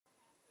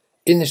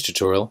In this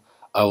tutorial,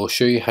 I will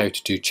show you how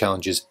to do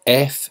challenges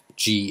F,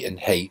 G and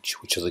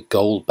H, which are the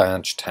gold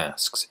badge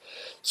tasks.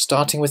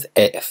 Starting with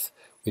F,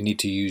 we need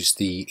to use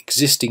the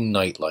existing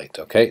nightlight.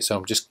 Okay, so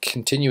I'm just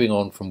continuing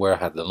on from where I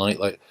had the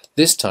nightlight.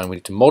 This time we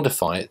need to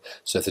modify it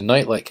so the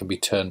nightlight can be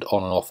turned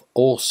on and off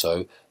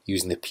also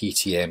using the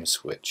PTM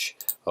switch.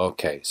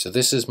 Okay, so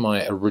this is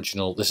my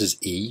original, this is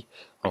E.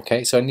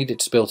 Okay, so I need it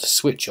to be able to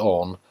switch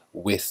on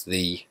with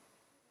the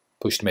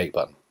push to make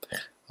button.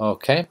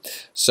 Okay,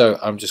 so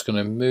I'm just going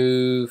to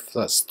move,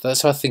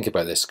 that's how I think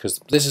about this, because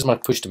this is my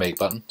push to make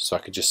button, so I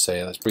could just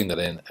say, let's bring that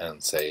in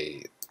and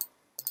say,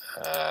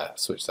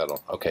 switch that on.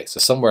 Okay, so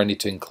somewhere I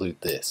need to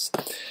include this.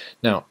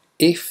 Now,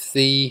 if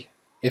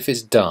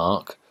it's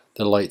dark,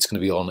 the light's going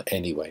to be on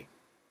anyway.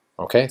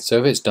 Okay, so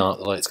if it's dark,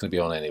 the light's going to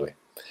be on anyway.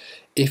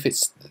 If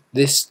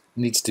this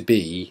needs to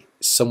be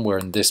somewhere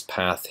in this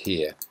path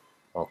here.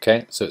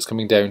 Okay, so it's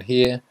coming down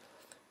here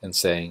and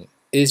saying,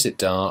 is it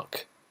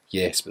dark?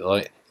 Yes, but the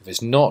light. If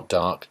it's not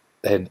dark,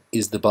 then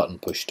is the button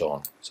pushed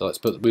on? So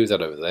let's move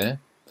that over there.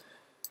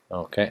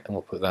 Okay, and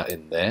we'll put that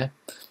in there.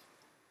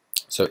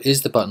 So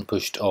is the button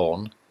pushed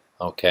on?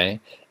 Okay.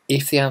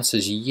 If the answer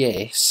is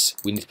yes,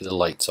 we need to put the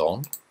lights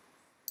on.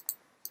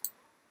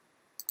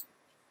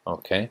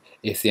 Okay.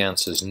 If the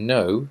answer is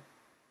no,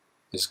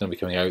 this is going to be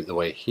coming out the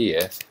way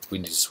here. We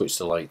need to switch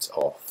the lights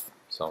off.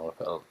 So I'm going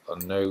to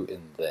put a no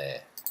in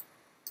there.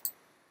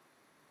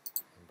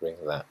 And bring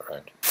that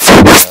around.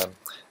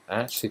 I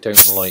actually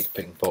don't like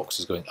picking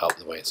boxes going up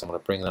the way, so I'm going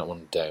to bring that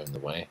one down the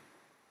way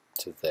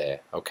to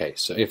there. Okay,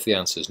 so if the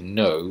answer is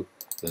no,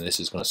 then this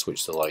is going to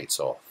switch the lights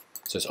off.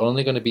 So it's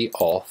only going to be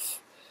off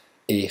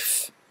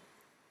if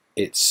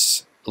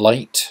it's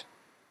light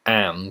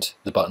and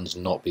the button's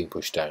not being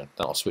pushed down.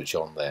 That'll switch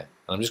on there.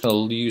 And I'm just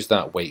going to use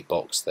that weight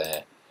box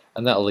there,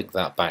 and that'll link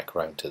that back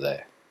round to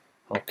there.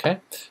 Okay,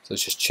 so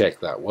let's just check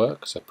that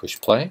works. So push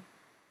play.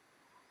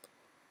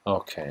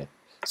 Okay,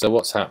 so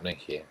what's happening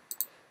here?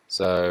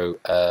 So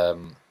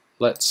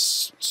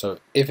so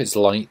if it's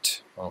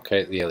light,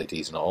 okay, the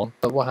LED's not on.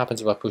 But what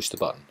happens if I push the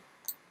button?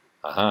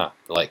 Aha,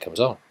 the light comes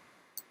on.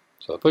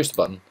 So I push the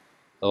button,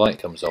 the light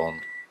comes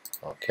on.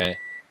 Okay.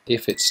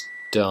 If it's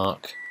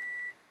dark,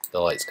 the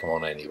lights come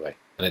on anyway,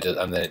 and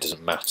then it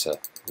doesn't matter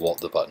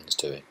what the button's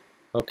doing.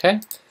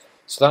 Okay.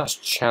 So that's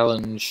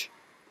challenge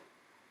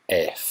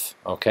F.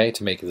 Okay,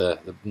 to make the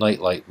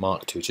nightlight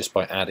Mark II just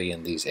by adding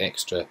in these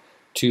extra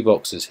 2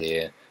 boxes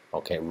here.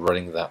 Okay,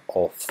 running that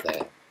off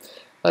there.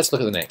 Let's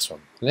look at the next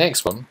one. The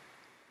next one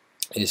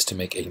is to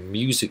make a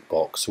music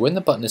box. So when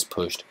the button is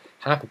pushed,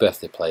 Happy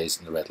Birthday plays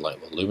and the red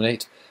light will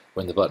illuminate.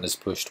 When the button is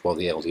pushed while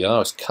the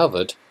LDR is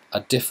covered,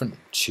 a different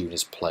tune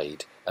is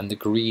played and the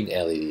green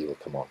LED will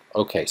come on.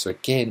 Okay, so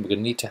again, we're going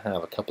to need to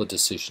have a couple of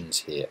decisions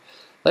here.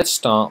 Let's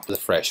start with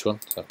a fresh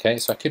one. Okay,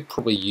 so I could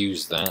probably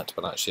use that,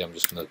 but actually I'm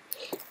just going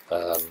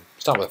to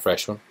start with a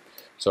fresh one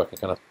so I can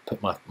kind of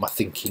put my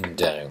thinking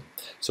down.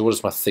 So what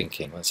is my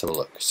thinking? Let's have a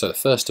look. So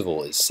first of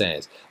all, it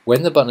says,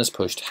 when the button is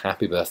pushed,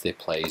 Happy Birthday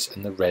plays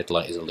and the red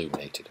light is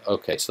illuminated.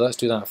 Okay, so let's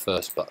do that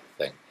first button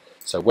thing.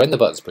 So when the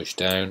button's pushed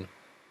down,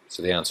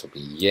 so the answer will be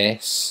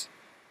yes.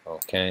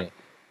 Okay,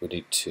 we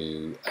need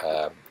to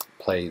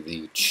play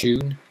the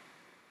tune.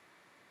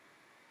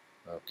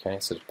 Okay,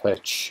 so to play a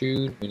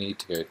tune, we need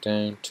to go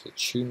down to the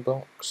tune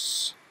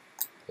box.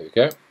 There we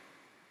go.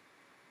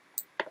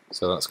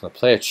 So that's going to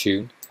play a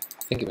tune.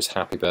 I think it was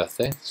Happy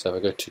Birthday, so if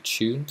I go to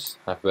tunes,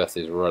 Happy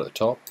Birthday is right at the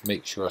top.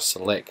 Make sure I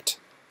select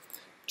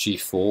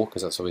G4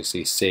 because that's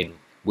obviously saying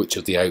which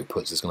of the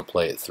outputs is going to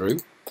play it through.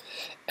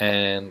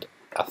 And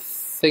I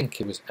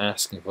think it was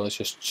asking, well, let's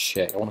just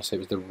check. I want to say it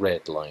was the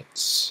red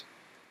lights.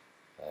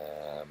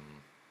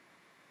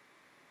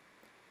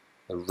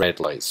 The red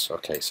lights.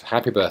 Okay, so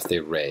Happy Birthday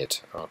red.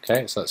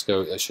 Okay, so let's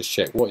just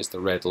check what is the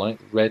red light.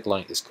 The red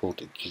light is called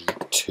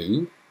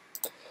G2.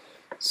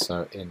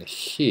 So in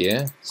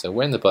here, so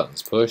when the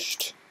button's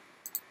pushed,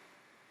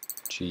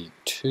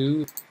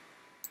 G2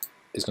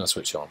 is going to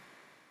switch on.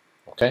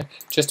 Okay,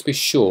 just to be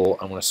sure,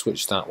 I'm going to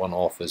switch that one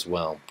off as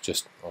well.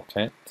 Just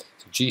okay,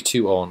 so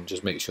G2 on,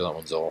 just make sure that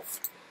one's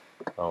off.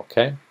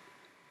 Okay,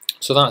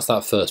 so that's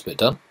that first bit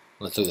done.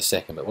 Let's do the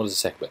second bit. What is the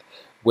second bit?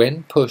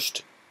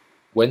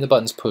 When the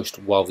button's pushed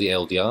while the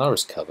LDR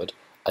is covered,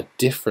 a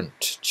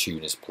different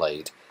tune is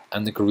played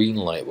and the green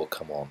light will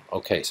come on.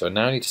 Okay, so I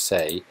now need to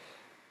say,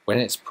 when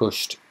it's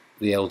pushed,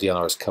 the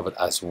LDR is covered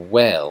as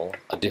well,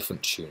 a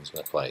different tune is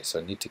going to play. So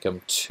I need to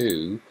come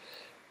to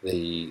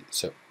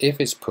so if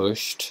it's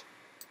pushed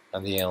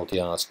and the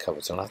LDR is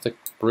covered, so I'll have to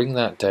bring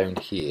that down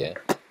here,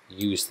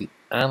 use the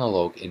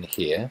analog in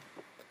here.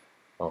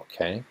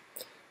 Okay,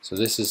 so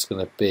this is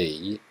going to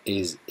be,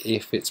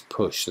 if it's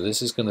pushed, so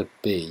this is going to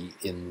be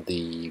in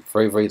the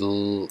very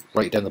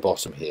right down the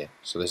bottom here.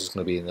 So this is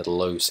going to be in the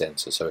low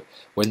sensor. So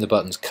when the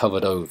button's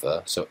covered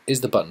over, so is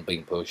the button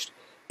being pushed?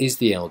 Is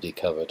the LD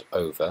covered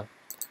over?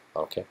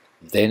 Okay,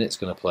 then it's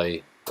going to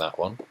play that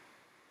one.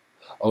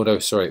 Oh no,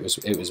 sorry,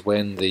 it was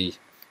when the,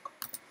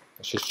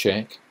 let's just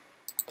check.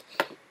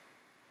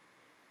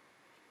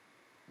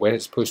 when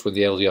it's pushed when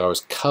the LDR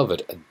is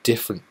covered, a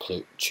different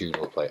tune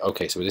will play.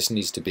 Okay, so this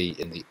needs to be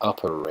in the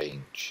upper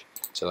range.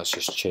 So let's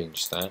just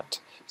change that.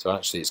 So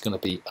actually it's going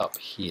to be up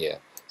here.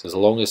 So as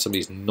long as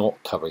somebody's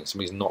not covering,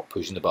 somebody's not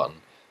pushing the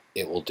button,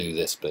 it will do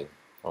this thing.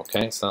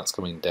 Okay, so that's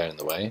coming down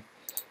the way.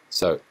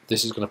 So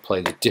this is going to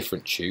play the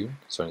different tune.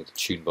 So I need the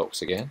tune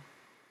box again.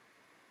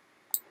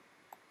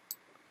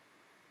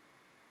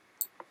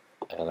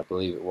 And I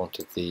believe it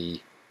wanted the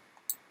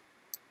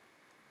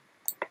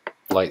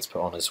lights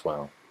put on as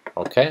well.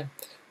 Okay,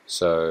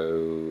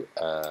 so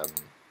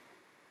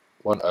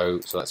 1 0,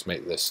 so let's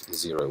make this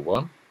 0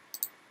 1.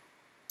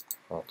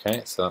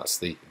 Okay, so that's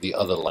the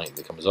other light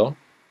that comes on.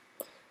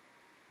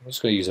 I'm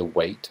just going to use a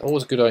weight.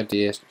 Always a good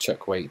idea to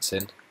chuck weights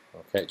in.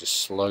 Okay, it just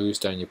slows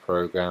down your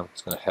program.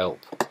 It's going to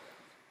help.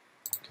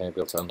 Okay, be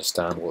able to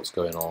understand what's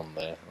going on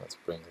there. Let's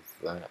bring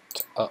that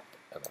up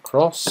and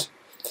across.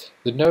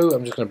 The no,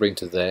 I'm just going to bring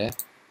to there,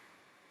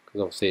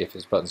 because obviously if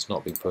this button's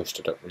not being pushed,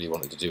 I don't really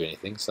want it to do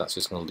anything. So that's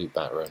just going to loop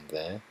back around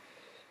there.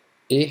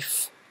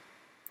 If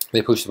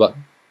they push the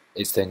button,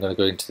 it's then going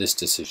to go into this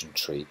decision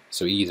tree.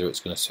 So either it's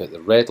going to set the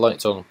red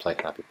lights on and play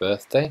Happy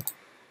Birthday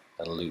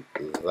and loop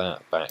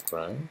that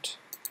background,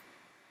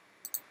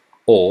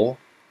 or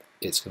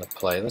it's going to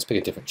play, let's pick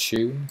a different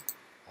tune,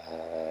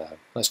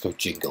 let's go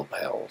Jingle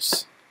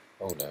Bells.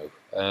 Oh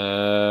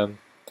no,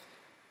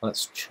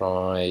 let's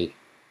try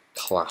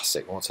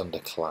classic. What's under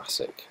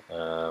classic?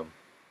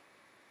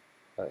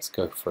 Let's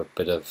go for a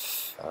bit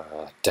of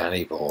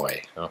Danny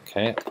Boy.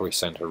 Okay, it'll probably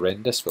sound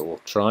horrendous, but we'll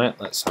try it.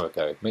 Let's have a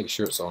go. Make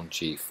sure it's on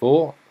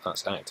G4,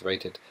 that's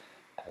activated,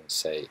 and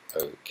say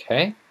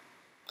OK.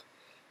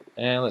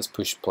 And let's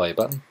push play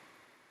button.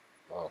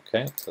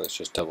 Okay, so let's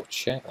just double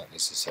check. That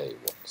needs to say 1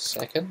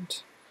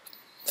 second.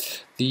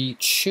 The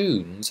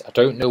tunes, I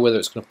don't know whether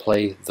it's going to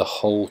play the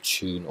whole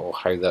tune or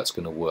how that's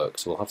going to work,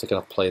 so we'll have to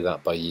kind of play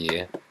that by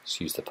ear, just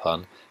use the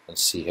pun, and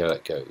see how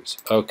it goes.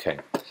 Okay,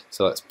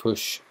 so let's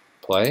push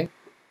play.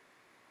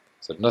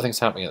 So nothing's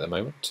happening at the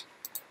moment.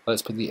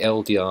 Let's put the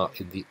LDR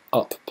in the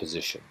up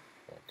position.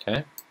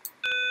 Okay.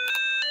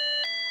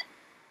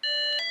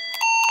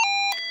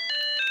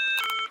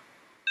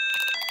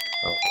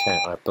 Okay,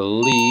 I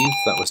believe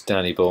that was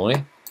Danny Boy.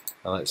 And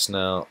let's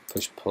now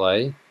push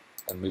play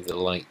and move the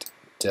light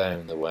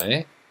down the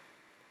way.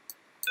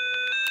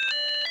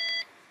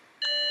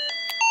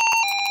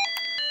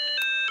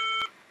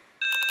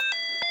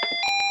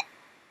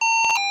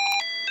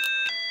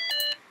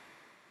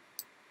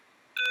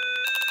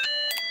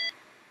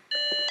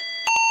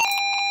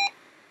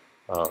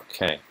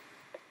 Okay,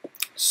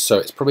 so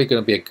it's probably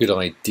going to be a good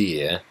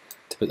idea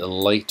to put the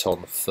light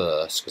on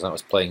first, because that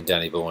was playing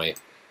Danny Boy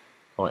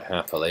quite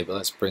happily, but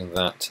let's bring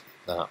that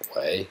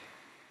way.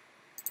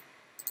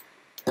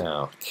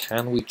 Now,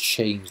 can we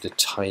change the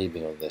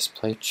timing on this?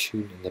 Play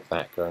tune in the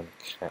background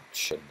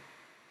caption.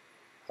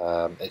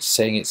 It's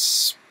saying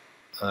it's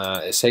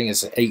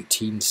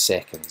 18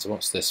 seconds.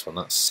 What's this one?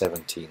 That's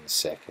 17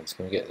 seconds.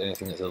 Can we get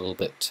anything that's a little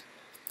bit?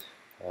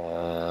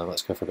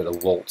 Let's go for a bit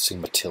of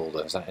Waltzing Matilda.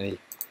 Is that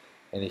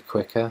any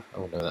quicker?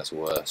 Oh no, that's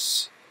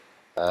worse.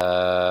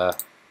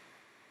 That's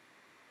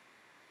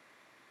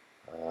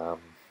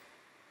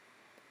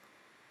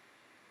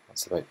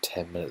about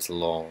 10 minutes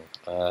long.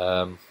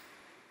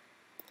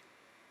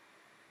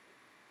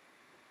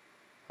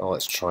 Oh,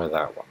 let's try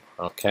that one.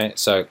 Okay,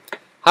 so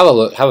have a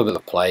look, have a bit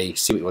of a play,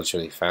 see what one's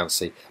really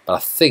fancy. But I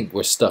think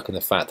we're stuck in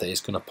the fact that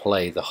it's going to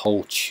play the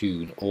whole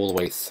tune all the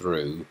way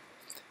through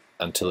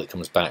until it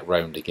comes back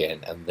round again,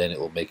 and then it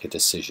will make a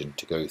decision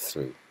to go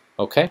through.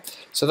 Okay,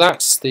 so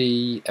that's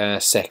the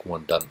second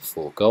one done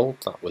for gold.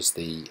 That was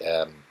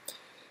the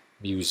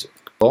music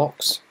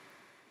box.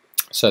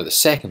 So the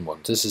second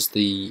one, this is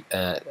the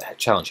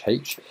challenge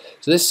H.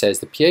 So this says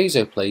the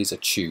piezo plays a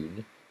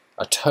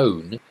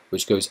tone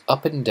which goes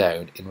up and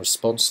down in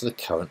response to the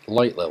current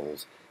light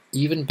levels.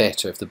 Even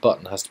better if the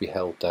button has to be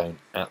held down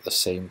at the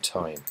same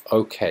time.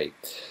 Okay,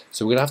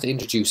 so we're going to have to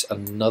introduce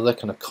another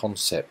kind of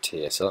concept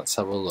here. So let's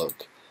have a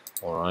look.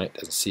 Alright,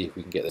 and see if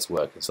we can get this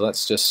working. So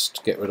let's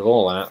just get rid of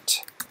all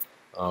that.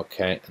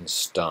 Okay, and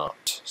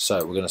start. So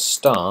we're going to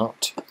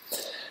start.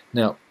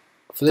 Now,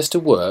 for this to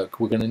work,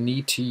 we're going to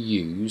need to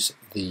use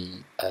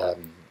the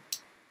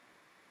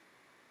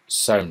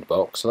sound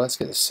box. So let's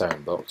get the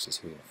sound box. Let's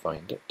see if we can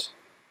find it.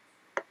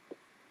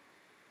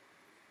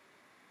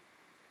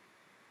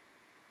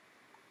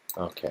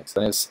 Okay, so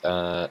there's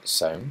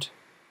sound.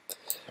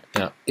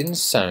 Now, in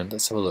sound,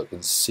 let's have a look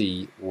and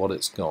see what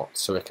it's got.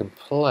 So it can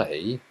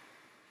play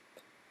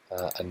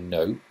a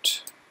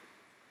note,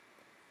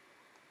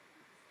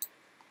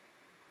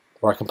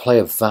 or I can play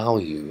a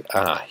value.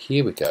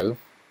 Here we go.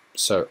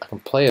 So I can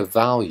play a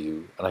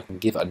value and I can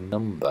give a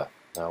number.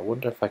 Now I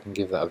wonder if I can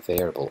give that a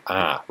variable.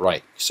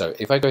 Right. So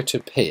if I go to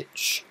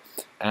pitch,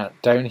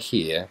 down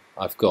here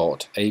I've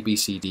got A, B,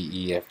 C, D,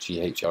 E, F,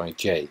 G, H, I,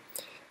 J.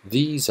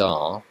 These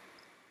are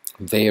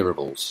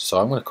variables. So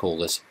I'm going to call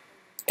this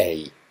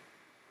A.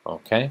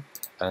 Okay.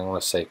 And I'm going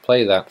to say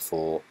play that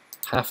for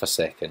half a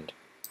second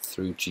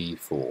through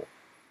G4.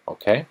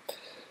 Okay.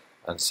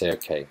 And say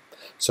OK.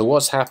 So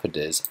what's happened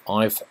is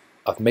I've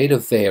I've made a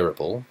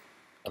variable,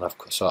 and I've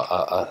so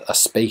a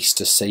space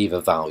to save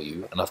a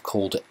value, and I've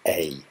called it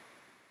A.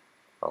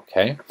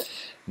 Okay.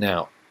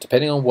 Now,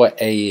 depending on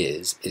what A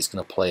is, it's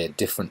going to play a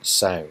different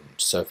sound.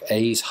 So if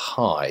A is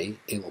high,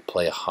 it will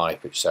play a high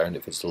pitch sound.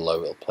 If it's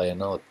low, it'll play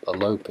a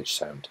low pitch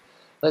sound.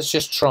 Let's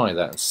just try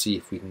that and see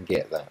if we can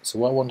get that. So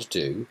what I want to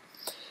do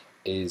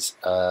is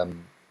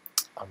I'm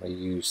going to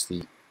use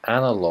the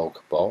analog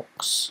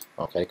box,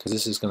 okay, because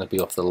this is going to be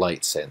off the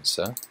light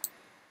sensor.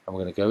 I'm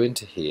going to go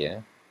into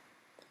here.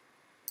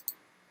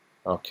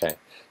 Okay,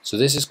 so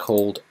this is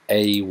called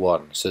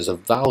A1. So there's a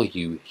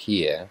value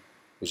here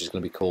which is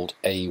going to be called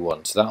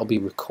A1. So that'll be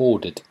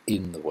recorded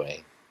in the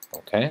way.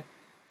 Okay.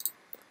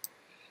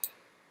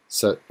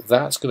 So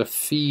that's going to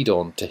feed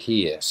on to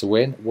here. So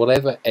when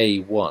whatever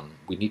A1,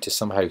 we need to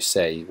somehow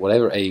say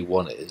whatever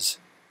A1 is,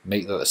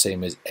 make that the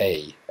same as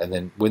A. And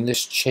then when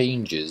this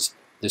changes,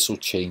 this will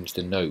change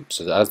the note.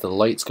 So that as the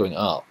light's going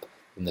up,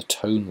 then the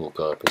tone will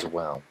go up as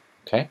well.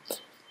 Okay.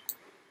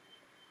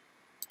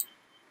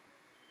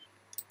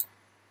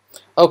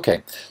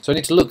 Okay, so I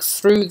need to look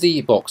through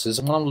the boxes,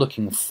 and what I'm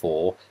looking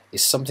for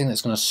is something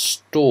that's going to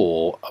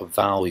store a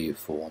value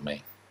for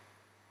me.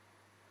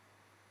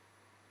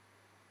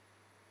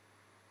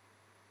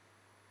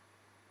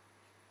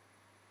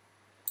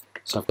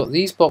 So I've got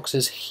these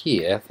boxes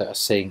here that are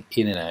saying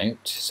in and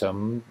out,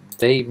 so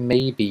they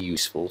may be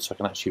useful, so I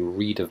can actually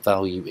read a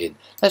value in.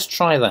 Let's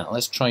try that.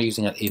 Let's try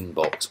using an in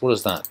box. What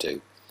does that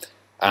do?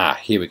 Ah,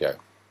 here we go.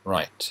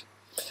 Right.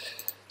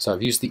 So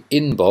I've used the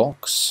in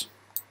box.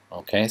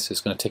 Okay, so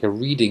it's going to take a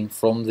reading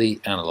from the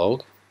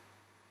analog.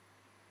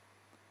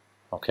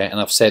 Okay,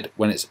 and I've said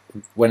when it's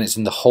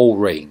in the whole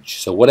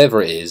range. So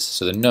whatever it is,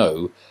 so the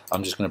no,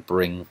 I'm just going to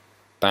bring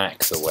back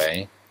the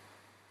way.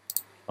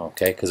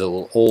 Okay, because it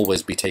will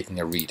always be taking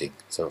a reading.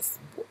 So if,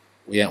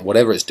 yeah,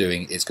 whatever it's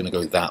doing, it's going to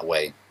go that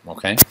way.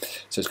 Okay,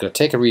 so it's going to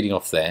take a reading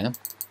off there.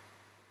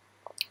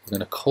 We're going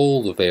to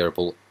call the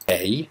variable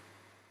A.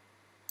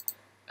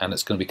 And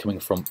it's going to be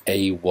coming from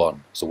A1.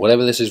 So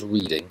whatever this is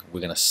reading, we're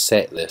going to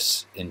set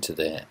this into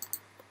there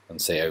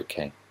and say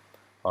OK.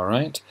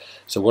 Alright,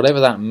 so whatever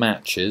that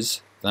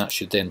matches, that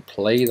should then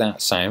play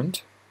that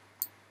sound.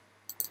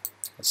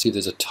 Let's see if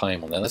there's a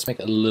time on there. Let's make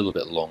it a little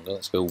bit longer.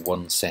 Let's go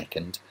 1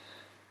 second.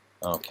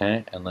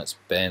 Okay, and let's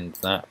bend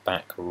that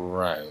back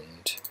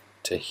round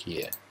to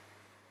here.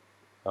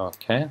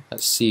 Okay,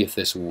 let's see if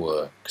this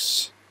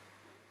works.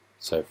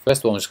 So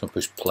first of all, I'm just going to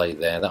push play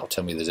there. That'll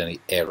tell me if there's any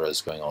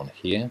errors going on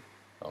here.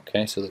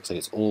 Okay, so it looks like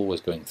it's always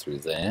going through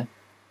there.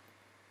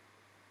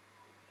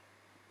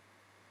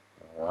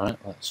 Alright,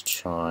 let's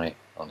try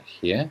on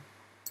here.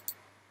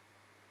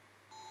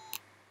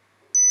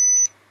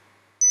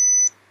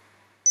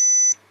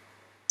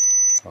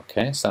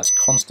 Okay, so that's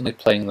constantly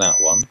playing that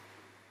one.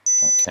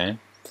 Okay.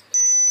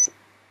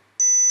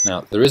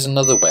 Now, there is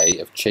another way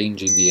of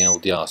changing the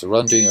LDR. So what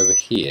I'm doing over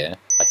here,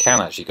 I can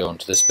actually go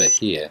onto this bit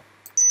here.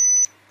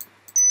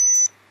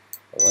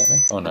 Will it let me?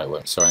 Oh no, it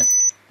won't, sorry.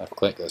 Left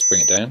click, let's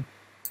bring it down.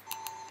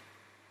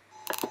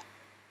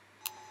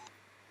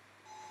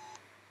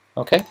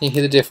 Okay, can you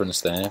hear the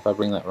difference there if I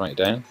bring that right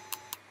down?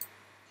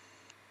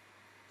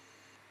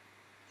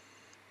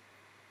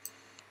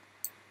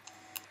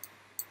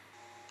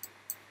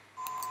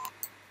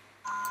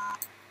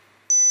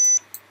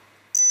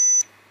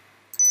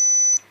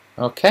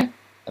 Okay,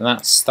 and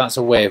that's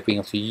a way of being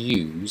able to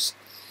use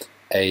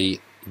a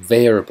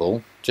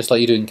variable, just like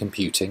you do in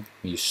computing.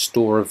 You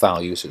store a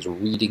value, so it's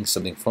reading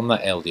something from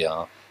that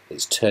LDR,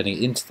 it's turning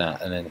it into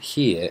that, and then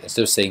here,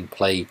 instead of saying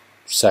play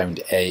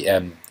sound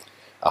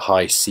a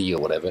high C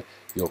or whatever,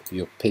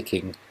 you're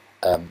picking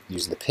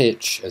using the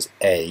pitch as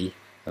A,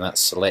 and that's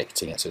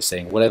selecting it. So it's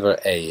saying whatever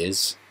A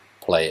is,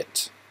 play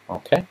it.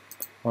 Okay.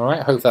 All right.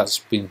 I hope that's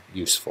been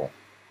useful.